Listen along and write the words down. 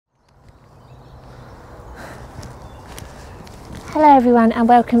Hello everyone and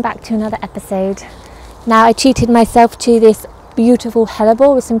welcome back to another episode. Now I treated myself to this beautiful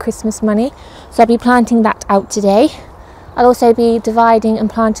hellebore with some Christmas money, so I'll be planting that out today. I'll also be dividing and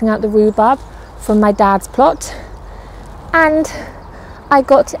planting out the rhubarb from my dad's plot, and I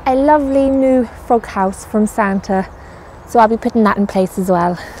got a lovely new frog house from Santa, so I'll be putting that in place as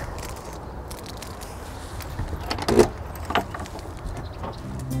well.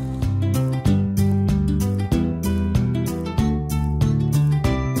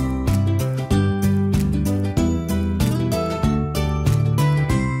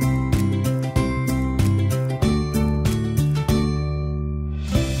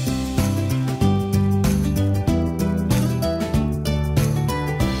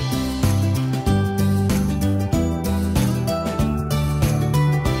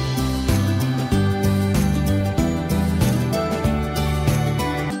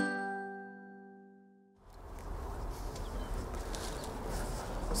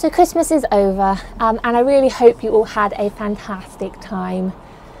 So Christmas is over, and I really hope you all had a fantastic time.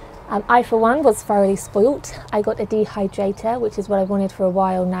 I for one was thoroughly spoilt. I got a dehydrator, which is what I've wanted for a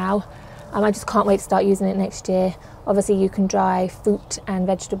while now. I just can't wait to start using it next year. Obviously you can dry fruit and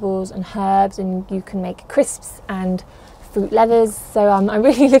vegetables and herbs, and you can make crisps and fruit leathers, so I'm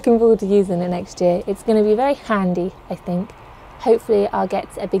really looking forward to using it next year. It's going to be very handy, I think. Hopefully I'll get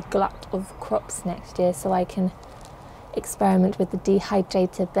a big glut of crops next year so I can experiment with the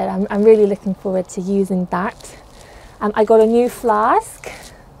dehydrator, but I'm really looking forward to using that. I got a new flask,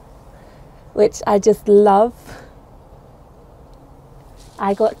 which I just love.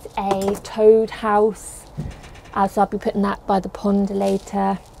 I got a toad house, so I'll be putting that by the pond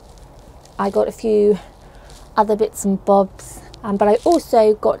later. I got a few other bits and bobs, but I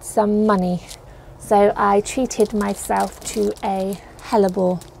also got some money, so I treated myself to a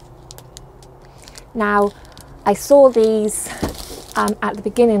hellebore. Now I saw these at the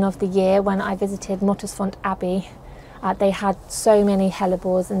beginning of the year when I visited Mottersfont Abbey. They had so many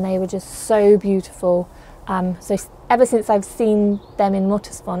hellebores and they were just so beautiful. So ever since I've seen them in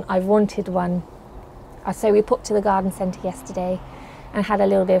Mottersfont, I've wanted one. So we popped to the garden centre yesterday and had a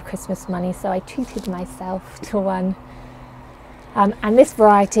little bit of Christmas money, so I treated myself to one. And this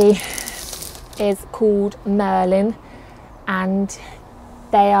variety is called Merlin, and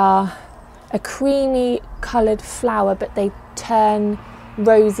they are a creamy coloured flower, but they turn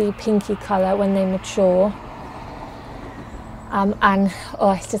rosy pinky colour when they mature, and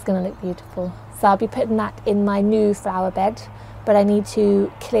oh, it's just going to look beautiful. So I'll be putting that in my new flower bed, but I need to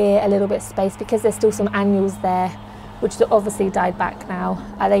clear a little bit of space because there's still some annuals there which obviously died back now.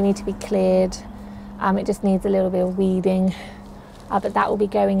 They need to be cleared. It just needs a little bit of weeding, but that will be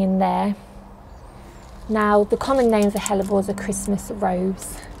going in there. Now the common names of hellebores are Christmas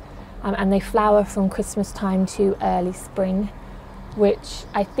rose. And they flower from Christmas time to early spring, which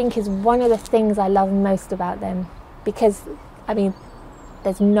I think is one of the things I love most about them, because I mean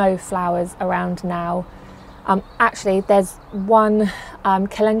there's no flowers around now. Actually there's one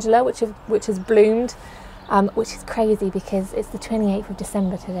calendula which has bloomed, which is crazy because it's the 28th of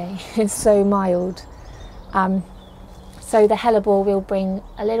December today. It's so mild. So the hellebore will bring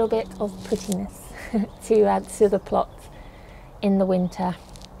a little bit of prettiness to the plot in the winter.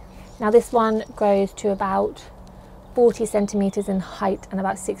 Now this one grows to about 40 centimetres in height and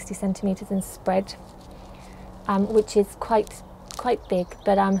about 60 centimetres in spread, which is quite big.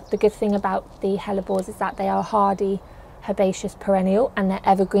 But the good thing about the hellebores is that they are hardy, herbaceous perennial, and they're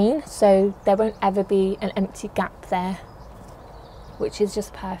evergreen, so there won't ever be an empty gap there, which is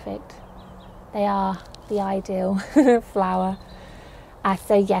just perfect. They are the ideal flower.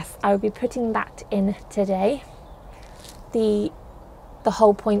 So yes, I will be putting that in today. The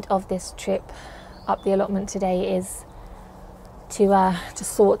whole point of this trip up the allotment today is to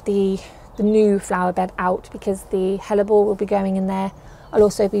sort the new flower bed out, because the hellebore will be going in there. I'll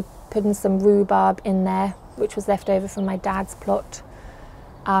also be putting some rhubarb in there, which was left over from my dad's plot.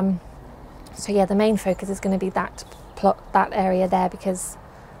 So yeah, the main focus is going to be that area there, because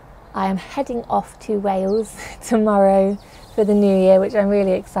I am heading off to Wales tomorrow for the new year, which I'm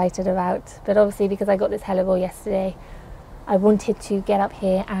really excited about. But obviously because I got this hellebore yesterday, I wanted to get up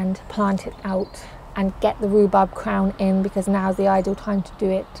here and plant it out and get the rhubarb crown in, because now's the ideal time to do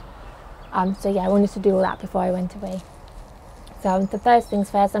it. So yeah, I wanted to do all that before I went away. So the first things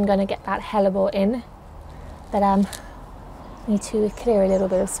first, I'm going to get that hellebore in, but need to clear a little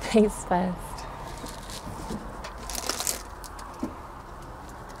bit of space first.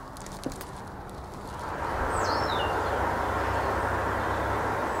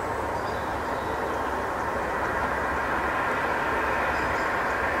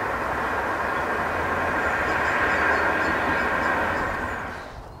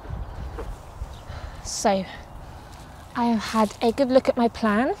 So I have had a good look at my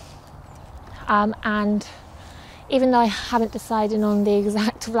plan, and even though I haven't decided on the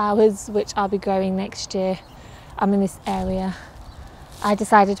exact flowers which I'll be growing next year in this area, I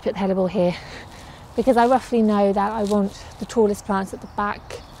decided to put the hellebore here because I roughly know that I want the tallest plants at the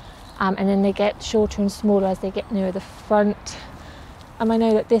back, and then they get shorter and smaller as they get nearer the front. I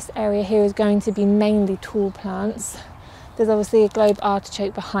know that this area here is going to be mainly tall plants. There's obviously a globe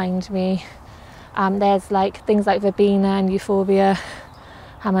artichoke behind me. There's like things like verbena and euphorbia,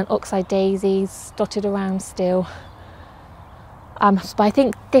 and oxeye daisies dotted around still. But I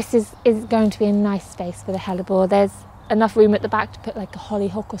think this is going to be a nice space for the hellebore. There's enough room at the back to put like a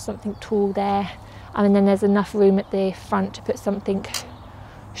hollyhock or something tall there, and then there's enough room at the front to put something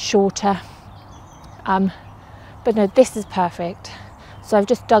shorter. But no, this is perfect. So I've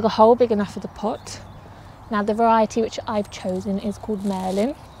just dug a hole big enough for the pot. Now the variety which I've chosen is called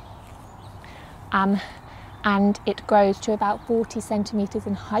Merlin, and it grows to about 40 centimetres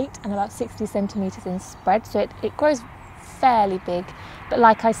in height and about 60 centimetres in spread, so it grows fairly big, but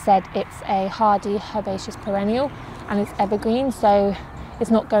like I said, it's a hardy herbaceous perennial and it's evergreen, so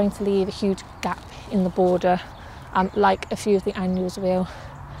it's not going to leave a huge gap in the border like a few of the annuals will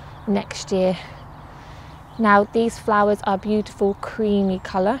next year. Now these flowers are beautiful creamy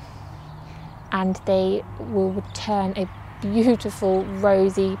colour, and they will turn a beautiful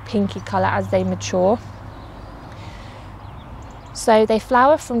rosy pinky colour as they mature. So they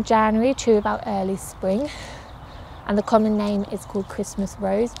flower from January to about early spring, and the common name is called Christmas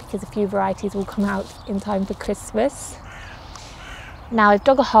rose because a few varieties will come out in time for Christmas. Now I've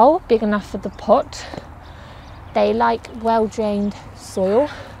dug a hole big enough for the pot. They like well drained soil,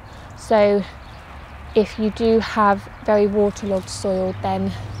 so if you do have very waterlogged soil,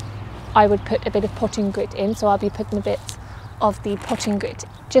 then I would put a bit of potting grit in. So I'll be putting a bit of the potting grit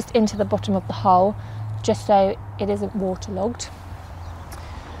just into the bottom of the hole, just so it isn't waterlogged.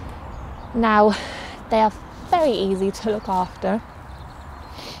 Now they are very easy to look after.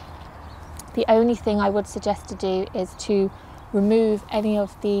 The only thing I would suggest to do is to remove any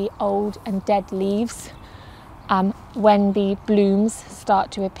of the old and dead leaves when the blooms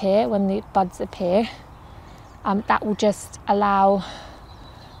start to appear, when the buds appear. That will just allow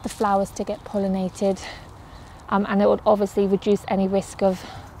the flowers to get pollinated, and it would obviously reduce any risk of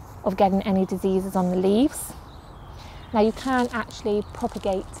getting any diseases on the leaves. Now you can actually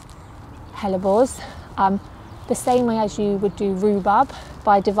propagate hellebores the same way as you would do rhubarb,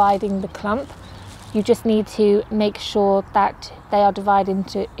 by dividing the clump. You just need to make sure that they are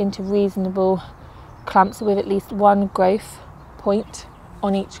divided into reasonable clumps with at least one growth point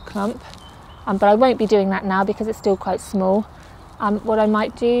on each clump. But I won't be doing that now because it's still quite small. What I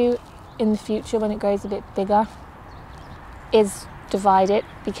might do in the future when it grows a bit bigger is divide it,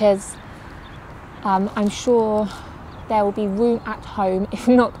 because I'm sure there will be room at home, if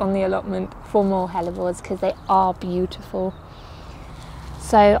not on the allotment, for more hellebores because they are beautiful.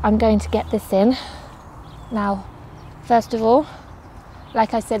 So I'm going to get this in. Now, first of all,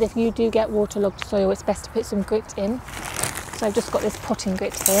 like I said, if you do get waterlogged soil, it's best to put some grit in. So I've just got this potting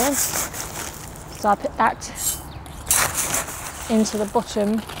grit here. So I'll put that into the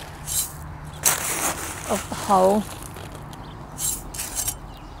bottom of the hole.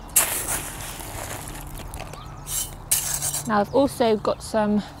 Now I've also got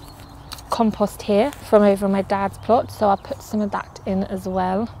some compost here from over my dad's plot, so I'll put some of that in as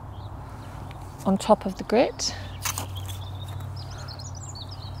well on top of the grit.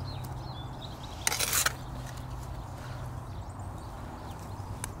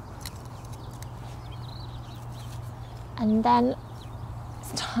 And then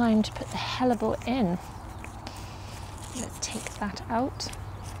it's time to put the hellebore in. Let's take that out.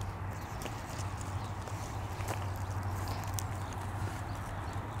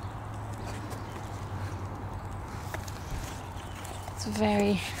 It's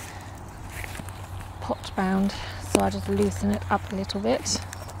very pot bound, so I'll just loosen it up a little bit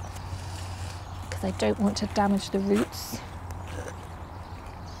because I don't want to damage the roots.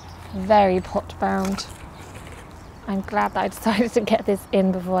 Very pot bound. I'm glad that I decided to get this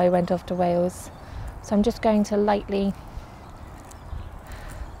in before I went off to Wales. So I'm just going to lightly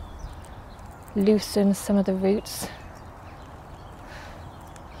loosen some of the roots.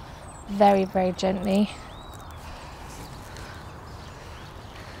 Very, very gently.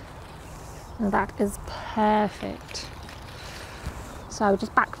 And that is perfect. So I'll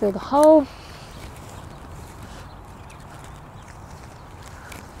just backfill the hole.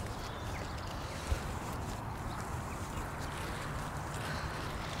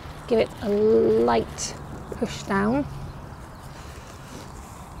 Give it a light push down.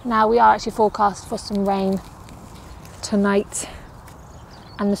 Now we are actually forecast for some rain tonight,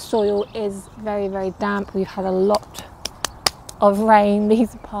 and the soil is very, very damp. We've had a lot of rain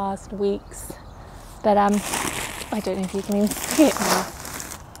these past weeks, but I don't know if you can even see it now.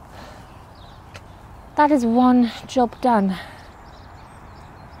 That is one job done.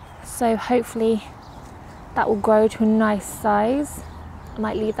 So hopefully that will grow to a nice size. I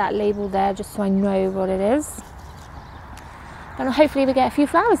might leave that label there just so I know what it is. And hopefully we get a few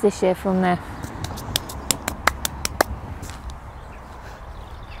flowers this year from there.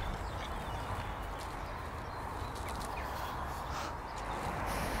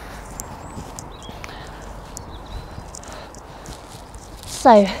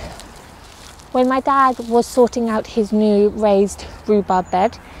 So, when my dad was sorting out his new raised rhubarb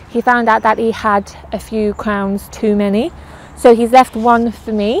bed, he found out that he had a few crowns too many. So he's left one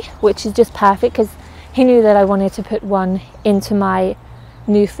for me, which is just perfect because he knew that I wanted to put one into my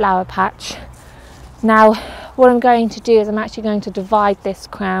new flower patch. Now, what I'm going to do is I'm actually going to divide this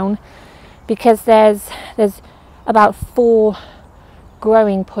crown because there's about 4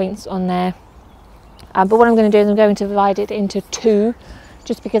 growing points on there. But what I'm going to do is I'm going to divide it into 2,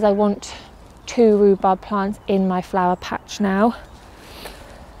 just because I want 2 rhubarb plants in my flower patch now.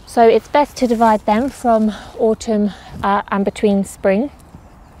 So it's best to divide them from autumn and between spring.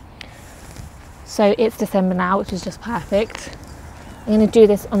 So it's December now, which is just perfect. I'm going to do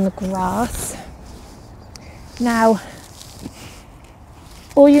this on the grass. Now,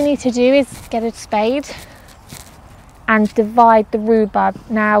 all you need to do is get a spade and divide the rhubarb.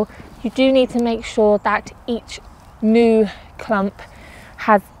 Now, you do need to make sure that each new clump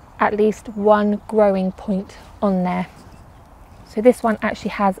has at least 1 growing point on there. So this one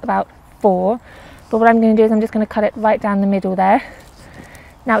actually has about 4, but what I'm going to do is I'm just going to cut it right down the middle there.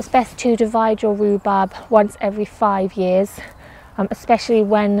 Now it's best to divide your rhubarb once every 5 years, especially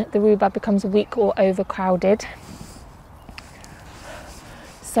when the rhubarb becomes weak or overcrowded.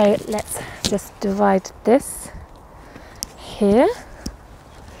 So let's just divide this here.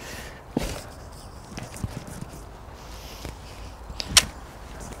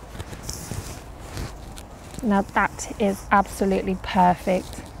 Now that is absolutely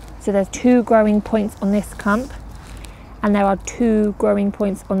perfect. So there's 2 growing points on this clump, and there are 2 growing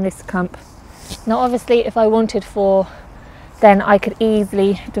points on this clump. Now obviously if I wanted 4, then I could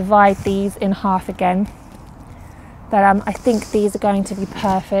easily divide these in half again. But I think these are going to be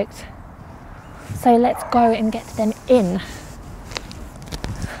perfect. So let's go and get them in.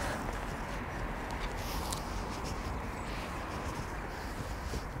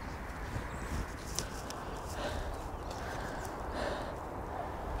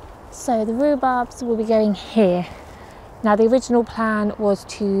 So the rhubarbs will be going here. Now the original plan was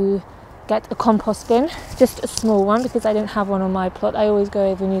to get a compost bin, just a small one because I don't have one on my plot. I always go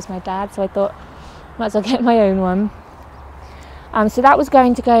over and use my dad's, so I thought might as well get my own one. So that was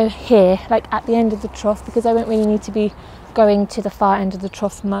going to go here, like at the end of the trough, because I won't really need to be going to the far end of the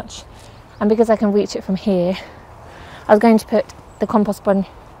trough much, and because I can reach it from here, I was going to put the compost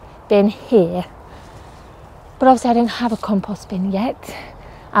bin here. But obviously I don't have a compost bin yet.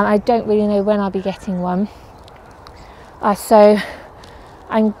 I don't really know when I'll be getting one. So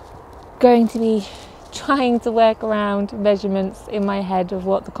I'm going to be trying to work around measurements in my head of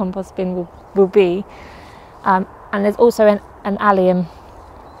what the compost bin will be. And there's also an allium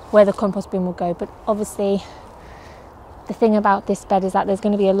where the compost bin will go. But obviously the thing about this bed is that there's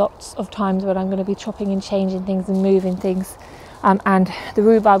going to be a lot of times when I'm going to be chopping and changing things and moving things. And the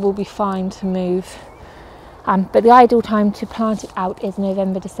rhubarb will be fine to move. But the ideal time to plant it out is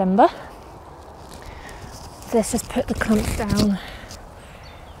November, December. So let's just put the clumps down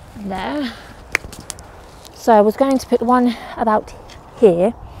there. So I was going to put one about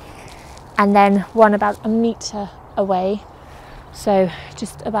here and then one about 1 metre away. So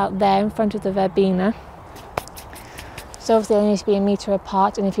just about there in front of the verbena. So obviously they need to be 1 metre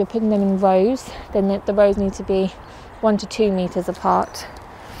apart, and if you're putting them in rows, then the rows need to be 1 to 2 metres apart.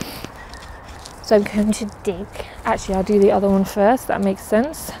 So I'm going to dig. Actually, I'll do the other one first, that makes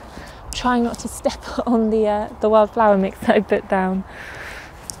sense. I'm trying not to step on the wildflower mix that I put down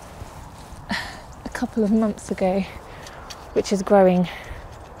a couple of months ago, which is growing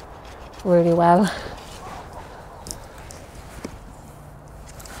really well.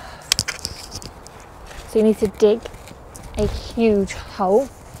 So you need to dig a huge hole.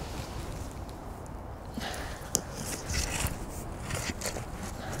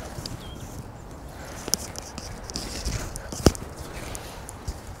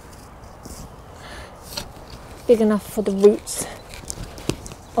 Big enough for the roots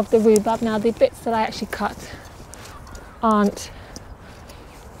of the rhubarb. Now the bits that I actually cut aren't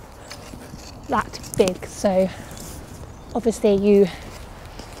that big, so obviously you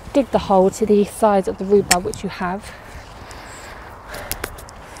dig the hole to the size of the rhubarb, which you have.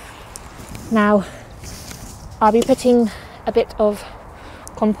 Now I'll be putting a bit of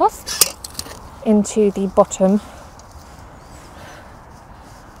compost into the bottom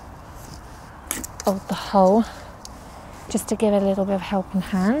of the hole, just to give it a little bit of helping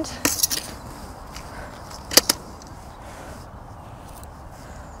hand.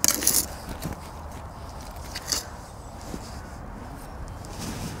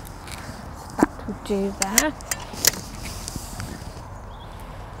 That will do there.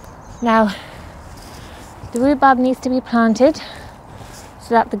 Now the rhubarb needs to be planted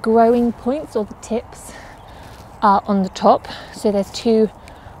so that the growing points or the tips are on the top. So there's 2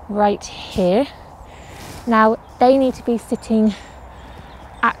 right here. Now they need to be sitting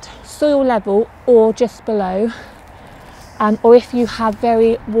at soil level or just below, or if you have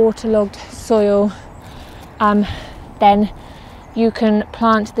very waterlogged soil, then you can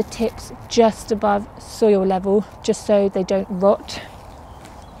plant the tips just above soil level, just so they don't rot.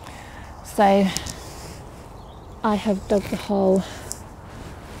 So I have dug the hole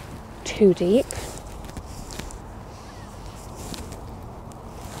too deep.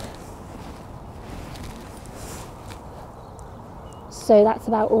 So that's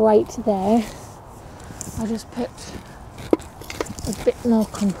about right there. I'll just put a bit more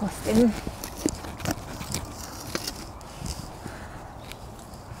compost in.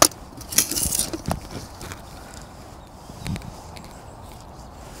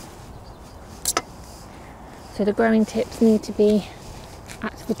 So the growing tips need to be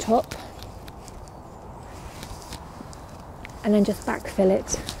at the top, and then just backfill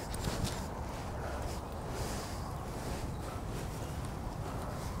it.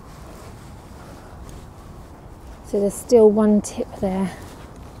 So there's still one tip there.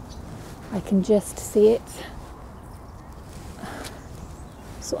 I can just see it.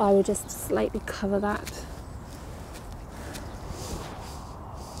 So I will just slightly cover that.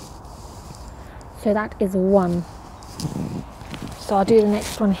 So that is 1. So I'll do the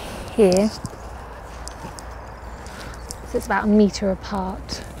next one here. So it's about 1 meter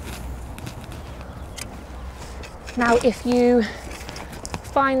apart. Now if you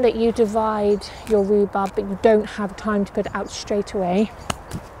find that you divide your rhubarb but you don't have time to put it out straight away,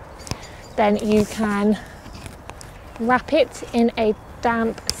 then you can wrap it in a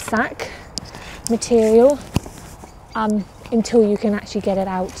damp sack material until you can actually get it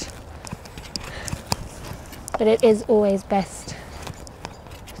out. But it is always best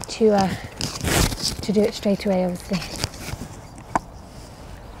to do it straight away, obviously.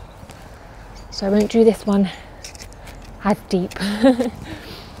 So I won't do this one as deep.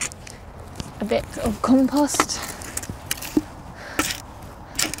 A bit of compost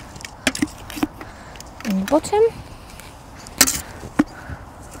in the bottom.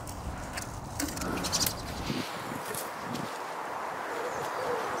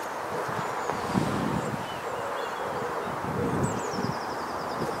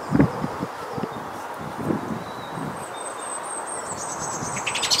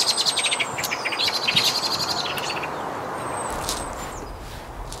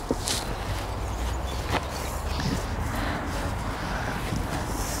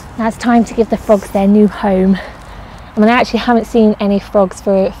 Now it's time to give the frogs their new home. I mean, I actually haven't seen any frogs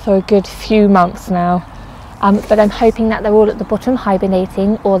for a good few months now, but I'm hoping that they're all at the bottom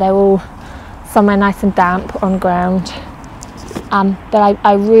hibernating, or they're all somewhere nice and damp on ground. But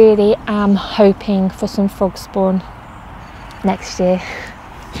I really am hoping for some frog spawn next year.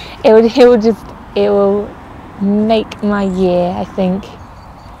 It will make my year, I think,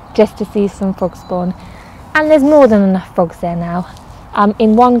 just to see some frog spawn. And there's more than enough frogs there now.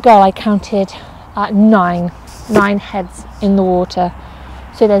 In one go I counted 9 heads in the water,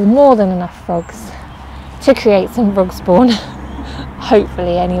 so there's more than enough frogs to create some frog spawn.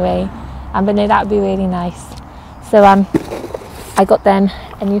 Hopefully anyway, but no, that would be really nice. So I got them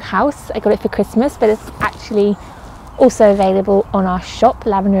a new house. I got it for Christmas, but it's actually also available on our shop,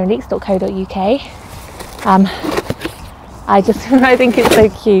 lavenderandleeks.co.uk. I think it's so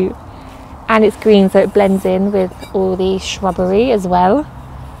cute. And it's green, so it blends in with all the shrubbery as well.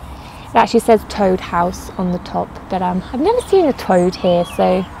 It actually says toad house on the top, but I've never seen a toad here,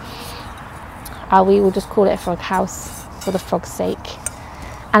 so we will just call it a frog house for the frog's sake.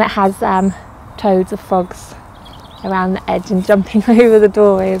 And it has toads of frogs around the edge and jumping over the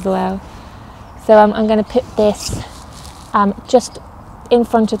doorway as well. So I'm going to put this just in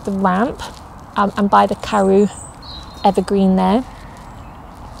front of the ramp and by the Karoo evergreen there.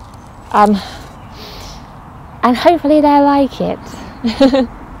 And hopefully they'll like it.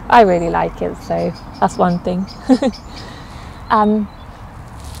 I really like it, so that's one thing.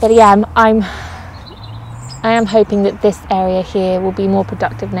 But yeah, I am hoping that this area here will be more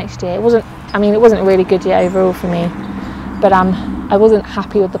productive next year. It wasn't a really good year overall for me, but I wasn't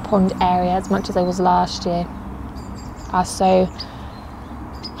happy with the pond area as much as I was last year. So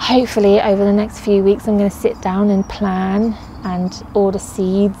hopefully over the next few weeks I'm going to sit down and plan and order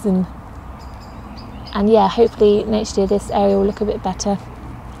seeds, and yeah, hopefully next year this area will look a bit better.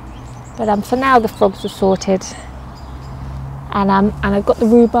 But for now the frogs are sorted, and I've got the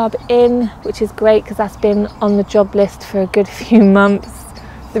rhubarb in, which is great because that's been on the job list for a good few months.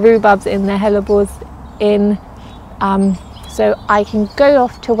 The rhubarb's in, the hellebores in, so I can go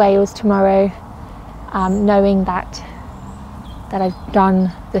off to Wales tomorrow knowing that I've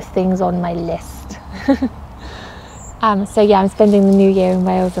done the things on my list. So yeah, I'm spending the new year in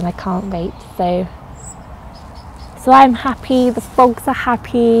Wales and I can't wait. So I'm happy, the frogs are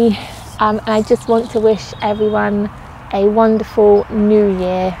happy, and I just want to wish everyone a wonderful new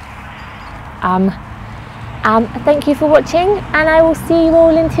year. Thank you for watching, and I will see you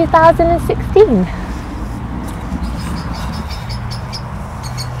all in 2016.